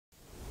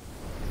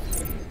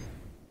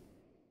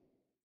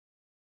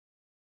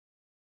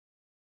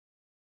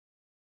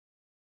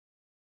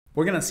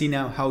We're gonna see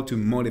now how to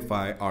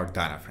modify our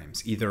data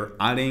frames, either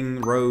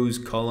adding rows,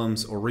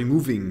 columns, or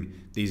removing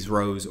these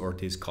rows or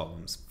these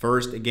columns.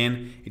 First,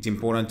 again, it's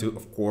important to,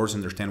 of course,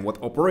 understand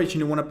what operation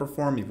you want to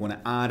perform. You want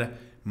to add,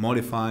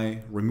 modify,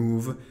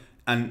 remove,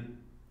 and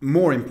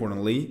more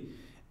importantly,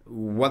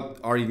 what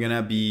are you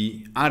gonna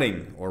be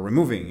adding or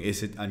removing?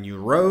 Is it a new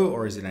row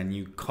or is it a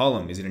new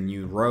column? Is it a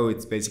new row?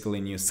 It's basically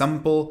a new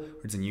sample,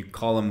 or it's a new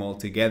column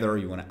altogether.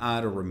 You want to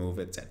add or remove,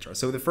 etc.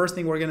 So the first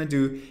thing we're gonna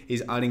do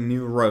is adding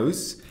new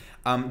rows.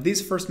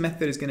 This first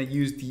method is gonna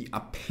use the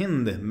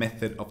append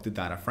method of the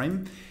data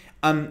frame.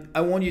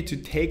 I want you to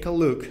take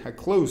a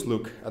close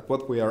look at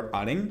what we are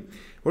adding.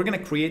 We're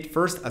gonna create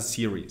first a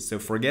series. So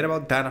forget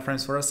about data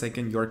frames for a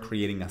second, you're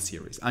creating a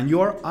series. And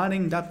you're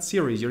adding that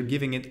series, you're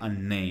giving it a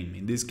name.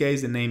 In this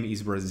case, the name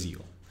is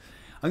Brazil.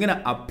 I'm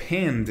gonna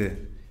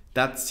append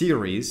that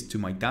series to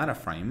my data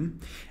frame.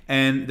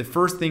 And the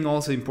first thing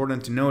also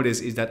important to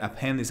notice is that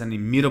append is an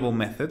immutable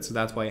method. So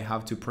that's why I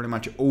have to pretty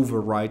much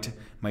overwrite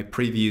my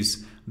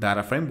previous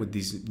data frame with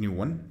this new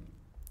one.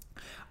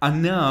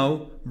 And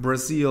now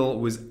Brazil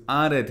was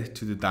added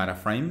to the data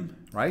frame,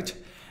 right?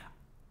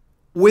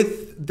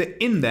 With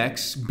the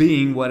index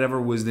being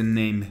whatever was the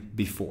name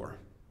before.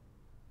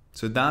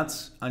 So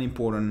that's an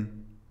important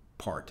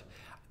part.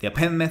 The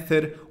append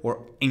method,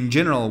 or in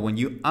general, when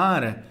you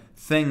add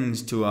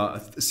things to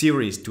a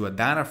series, to a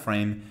data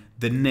frame,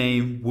 the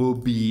name will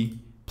be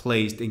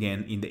placed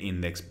again in the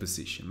index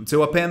position.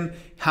 So append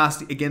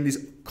has, again, this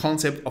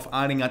concept of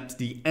adding at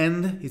the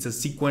end. It's a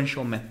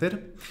sequential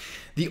method.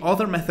 The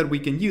other method we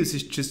can use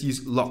is just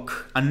use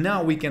lock. And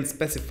now we can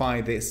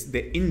specify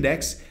the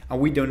index, and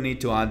we don't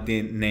need to add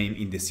the name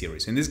in the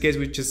series. In this case,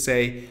 we just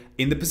say,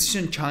 in the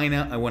position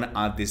China, I want to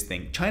add this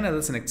thing. China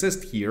doesn't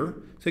exist here,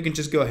 so you can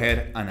just go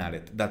ahead and add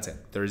it. That's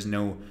it. There is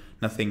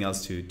nothing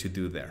else to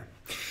do there.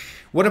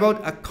 What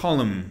about a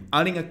column?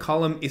 Adding a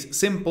column is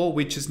simple.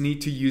 We just need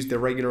to use the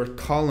regular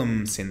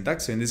column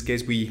syntax. So in this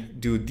case, we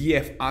do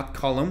df add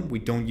column. We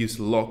don't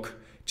use lock,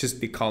 just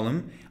the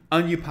column.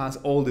 And you pass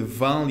all the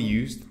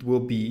values that will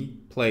be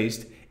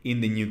placed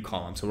in the new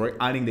column. So we're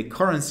adding the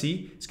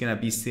currency. It's gonna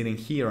be sitting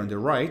here on the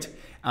right,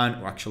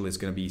 and actually it's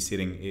gonna be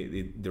sitting.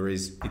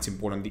 It's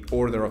important the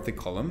order of the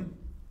column.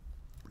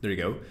 There you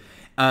go.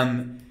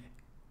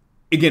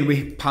 Again,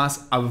 we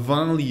pass a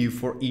value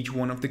for each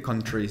one of the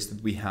countries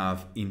that we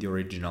have in the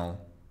original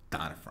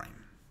data frame.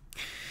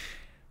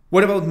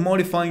 What about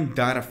modifying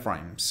data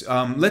frames?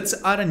 Let's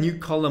add a new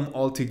column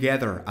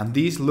altogether, and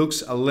this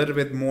looks a little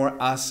bit more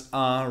as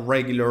a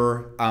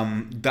regular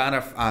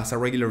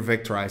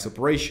vectorized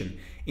operation.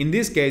 In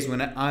this case,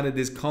 when I added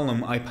this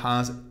column, I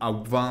pass a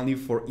value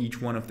for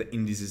each one of the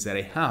indices that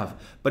I have.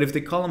 But if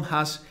the column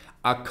has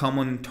a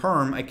common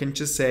term, I can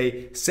just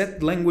say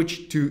set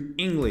language to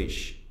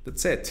English.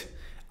 That's it,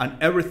 and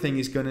everything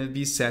is going to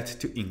be set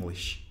to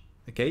English.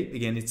 Okay,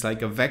 again, it's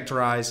like a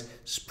vectorized,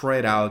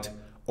 spread out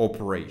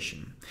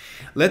operation.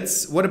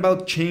 What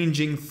about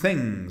changing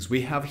things?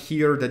 We have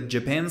here that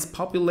Japan's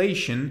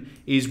population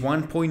is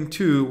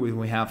 1.2.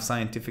 We have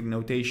scientific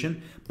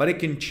notation, but I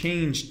can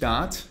change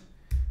that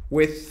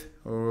with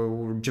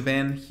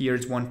Japan here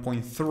is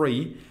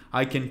 1.3.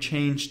 I can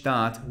change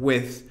that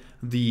with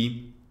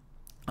the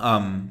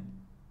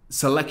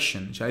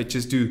selection. So I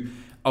just do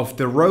of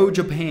the row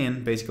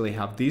Japan, basically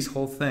have this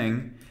whole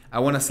thing. I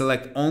want to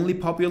select only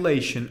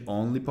population,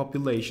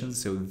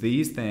 so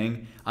this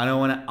thing, and I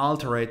want to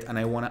alter it, and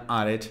I want to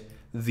add it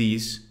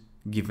this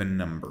given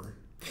number.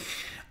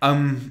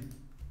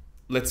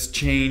 Let's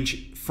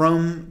change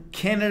from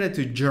Canada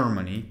to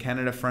Germany,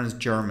 Canada, France,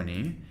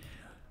 Germany.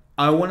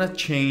 I want to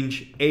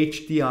change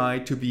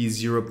HDI to be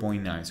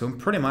 0.9, so I'm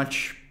pretty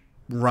much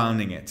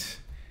rounding it.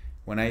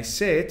 When I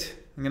say it,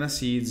 I'm going to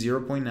see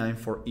 0.9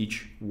 for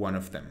each one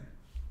of them.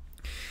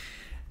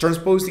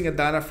 Transposing a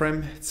data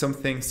frame,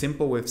 something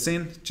simple we've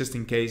seen, just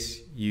in case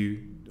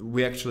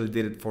we actually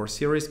did it for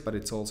series, but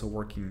it's also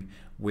working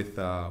with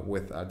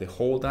the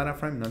whole data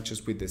frame, not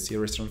just with the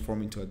series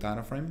transform into a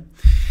data frame.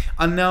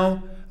 And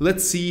now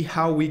let's see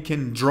how we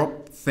can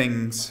drop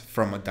things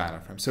from a data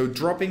frame. So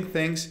dropping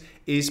things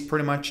is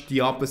pretty much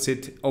the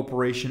opposite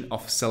operation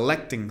of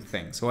selecting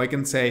things. So I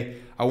can say,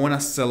 I want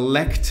to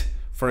select,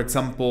 for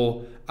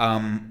example,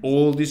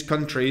 all these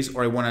countries,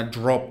 or I want to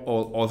drop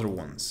all other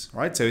ones,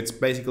 right? So it's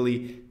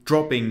basically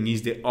dropping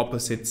is the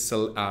opposite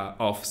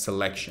of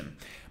selection.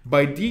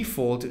 By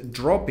default,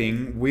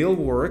 dropping will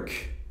work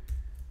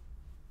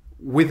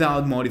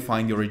without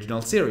modifying the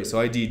original series.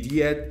 So I did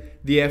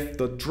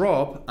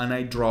df.drop, and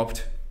I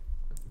dropped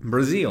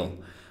Brazil,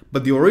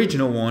 but the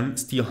original one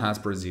still has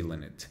Brazil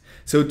in it.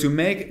 So to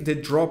make the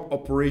drop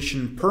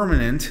operation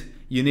permanent,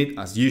 you need,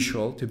 as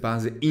usual, to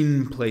pass the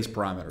in-place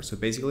parameter. So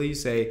basically you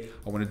say,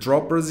 I want to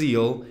drop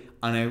Brazil,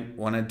 and I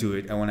want to do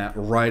it. I want to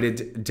write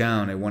it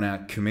down. I want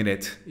to commit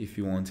it, if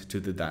you want, to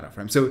the data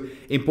frame. So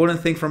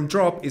important thing from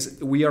drop is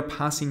we are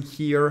passing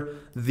here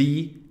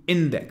the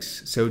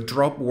index. So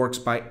drop works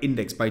by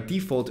index. By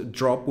default,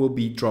 drop will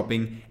be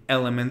dropping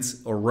elements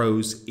or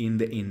rows in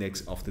the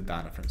index of the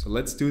data frame. So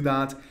let's do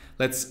that.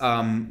 Let's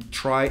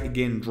try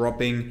again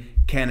dropping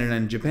Canada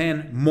and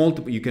Japan.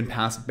 Multiple. You can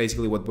pass,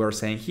 basically what we're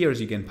saying here is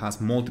you can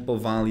pass multiple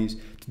values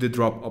to the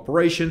drop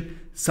operation.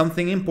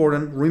 Something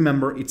important,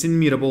 remember, it's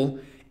immutable.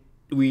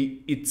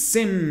 It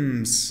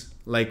seems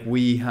like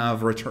we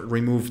have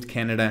removed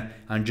Canada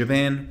and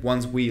Japan.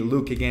 Once we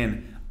look again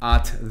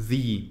at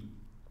the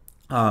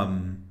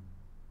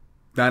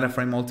data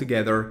frame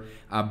altogether,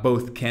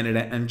 both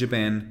Canada and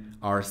Japan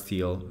are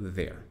still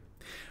there.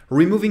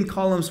 Removing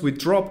columns with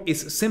drop is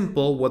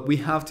simple. What we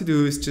have to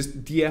do is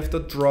just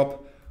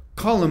df.drop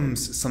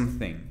columns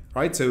something,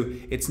 right? So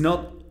it's not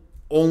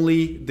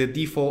only the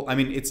default,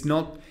 it's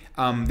not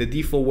the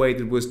default way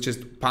that was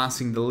just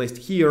passing the list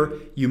here.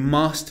 You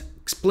must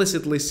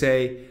explicitly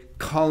say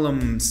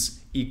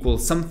columns equal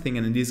something,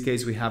 and in this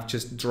case we have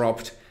just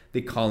dropped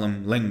the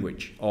column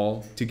language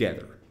all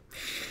together.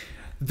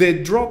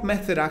 The drop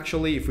method,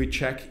 actually, if we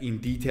check in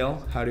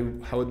detail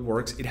how it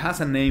works, it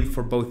has a name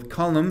for both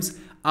columns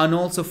and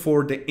also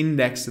for the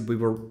index that we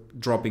were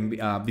dropping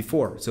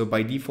before. So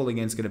by default,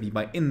 again, it's going to be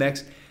by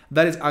index.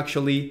 That is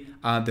actually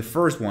the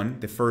first one,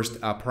 the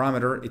first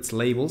parameter. It's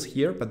labels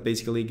here, but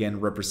basically, again,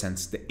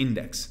 represents the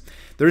index.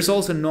 There is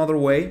also another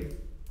way,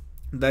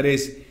 that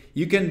is,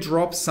 you can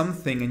drop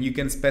something and you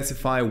can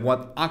specify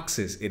what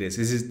axis it is.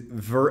 Is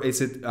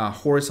it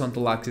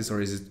horizontal axis or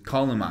is it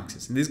column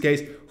axis? In this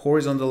case,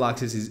 horizontal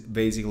axis is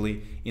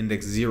basically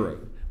index 0,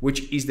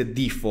 which is the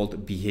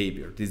default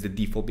behavior. This is the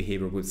default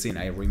behavior we've seen.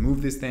 I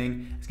remove this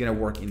thing, it's gonna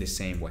work in the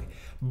same way.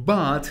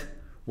 But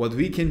what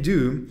we can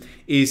do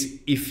is,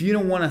 if you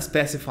don't want to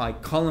specify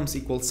columns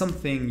equal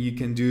something, you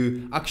can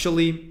do,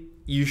 actually,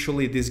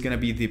 usually this is gonna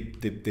be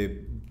the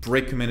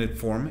recommended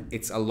form.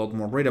 It's a lot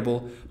more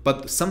readable,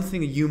 but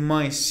something you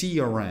might see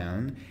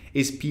around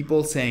is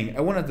people saying,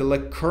 I want to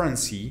delete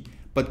currency,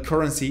 but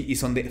currency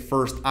is on the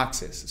first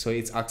axis. So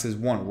it's axis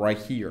 1 right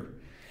here.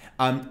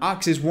 And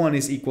axis 1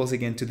 is equals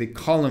again to the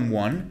column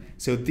 1.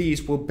 So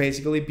these will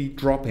basically be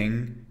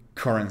dropping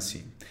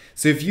currency.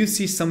 So if you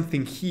see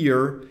something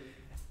here,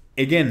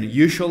 again,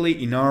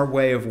 usually in our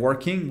way of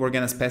working, we're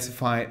going to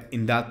specify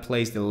in that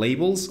place the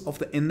labels of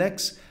the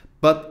index.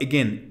 But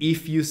again,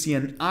 if you see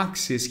an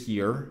axis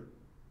here,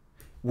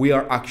 we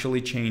are actually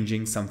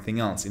changing something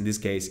else. In this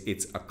case,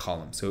 it's a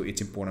column. So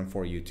it's important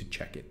for you to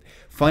check it.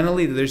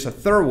 Finally, there's a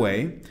third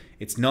way.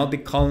 It's not the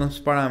columns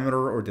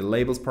parameter or the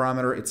labels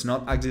parameter. It's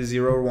not axis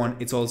 0 or 1.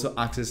 It's also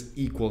axis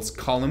equals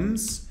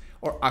columns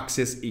or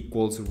axis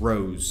equals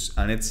rows.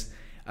 And it's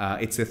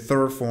a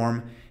third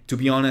form. To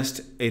be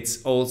honest,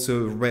 it's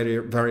also very,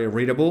 very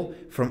readable.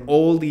 From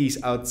all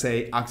these, I would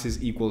say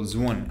axis equals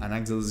 1 and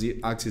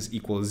axis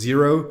equals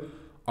 0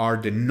 are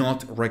the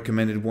not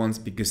recommended ones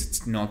because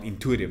it's not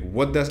intuitive.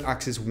 What does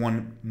axis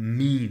 1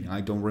 mean?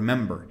 I don't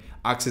remember.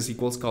 Axis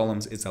equals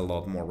columns is a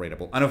lot more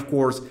readable. And of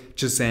course,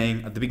 just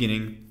saying at the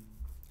beginning,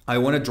 I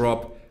want to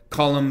drop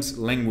columns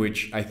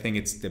language. I think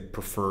it's the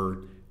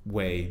preferred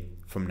way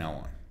from now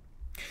on.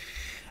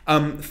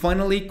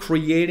 Finally,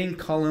 creating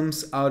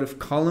columns out of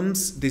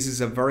columns. This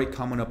is a very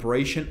common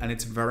operation and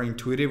it's very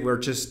intuitive. We're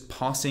just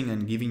pausing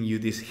and giving you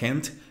this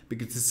hint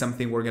because it's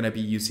something we're going to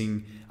be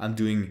using and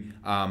doing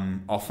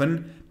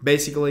often.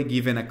 Basically,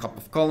 given a couple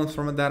of columns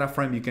from a data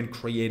frame, you can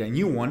create a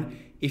new one.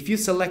 If you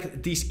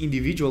select these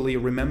individually,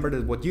 remember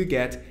that what you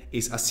get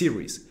is a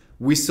series.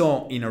 We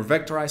saw in our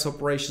vectorized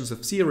operations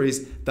of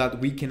series that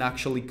we can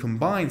actually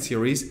combine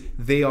series.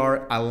 They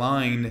are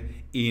aligned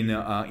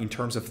in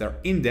terms of their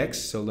index.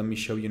 So let me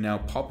show you now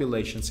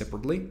population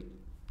separately.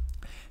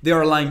 They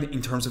are aligned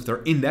in terms of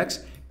their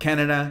index.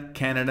 Canada,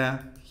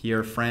 Canada,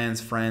 here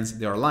France, France,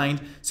 they are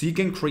aligned. So you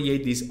can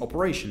create these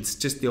operations,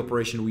 just the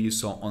operation we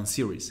saw on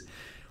series.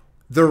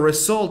 The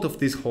result of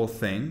this whole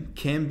thing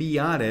can be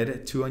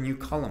added to a new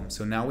column.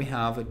 So now we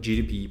have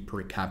GDP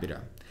per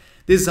capita.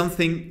 This is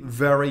something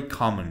very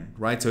common,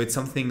 right? So it's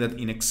something that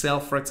in Excel,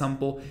 for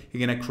example,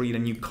 you're gonna create a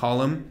new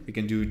column. You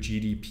can do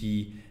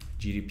GDP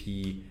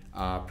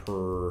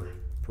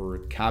per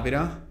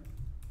capita.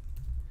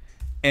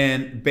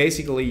 And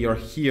basically you're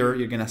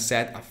gonna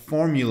set a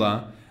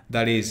formula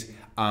that is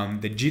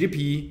the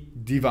GDP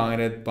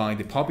divided by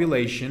the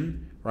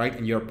population, right?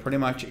 And you're pretty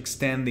much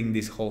extending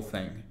this whole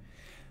thing.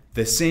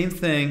 The same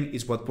thing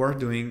is what we're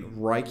doing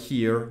right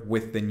here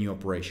with the new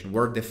operation.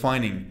 We're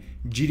defining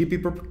GDP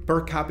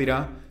per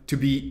capita to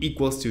be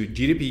equals to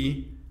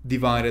GDP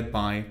divided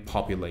by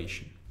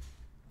population.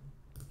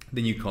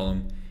 The new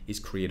column is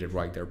created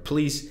right there.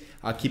 Please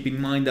keep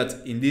in mind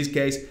that in this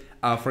case,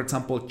 for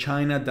example,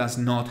 China does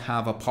not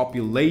have a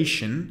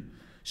population,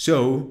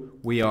 so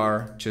we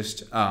are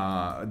just,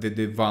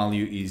 the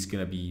value is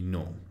gonna be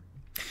null.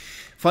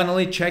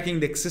 Finally, checking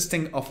the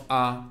existing of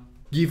a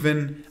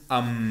given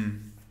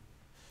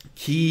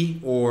key,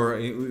 or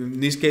in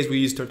this case we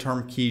use the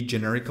term key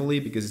generically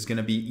because it's going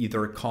to be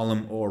either a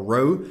column or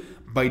row,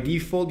 by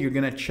default, you're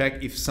gonna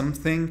check if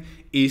something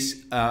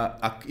is,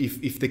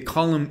 if the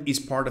column is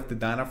part of the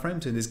data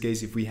frame. So in this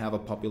case, if we have a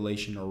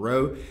population or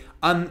row,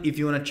 and if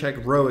you wanna check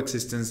row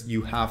existence,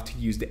 you have to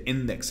use the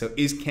index. So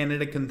is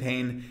Canada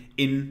contained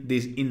in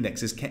this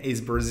index?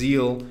 Is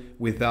Brazil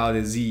without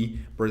a Z,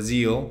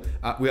 Brazil?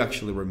 We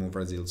actually remove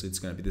Brazil, so it's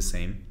gonna be the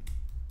same.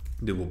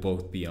 They will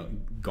both be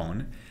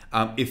gone.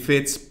 If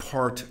it's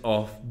part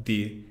of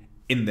the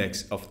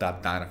index of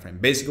that data frame,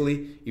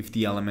 basically, if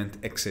the element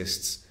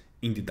exists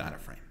in the data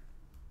frame.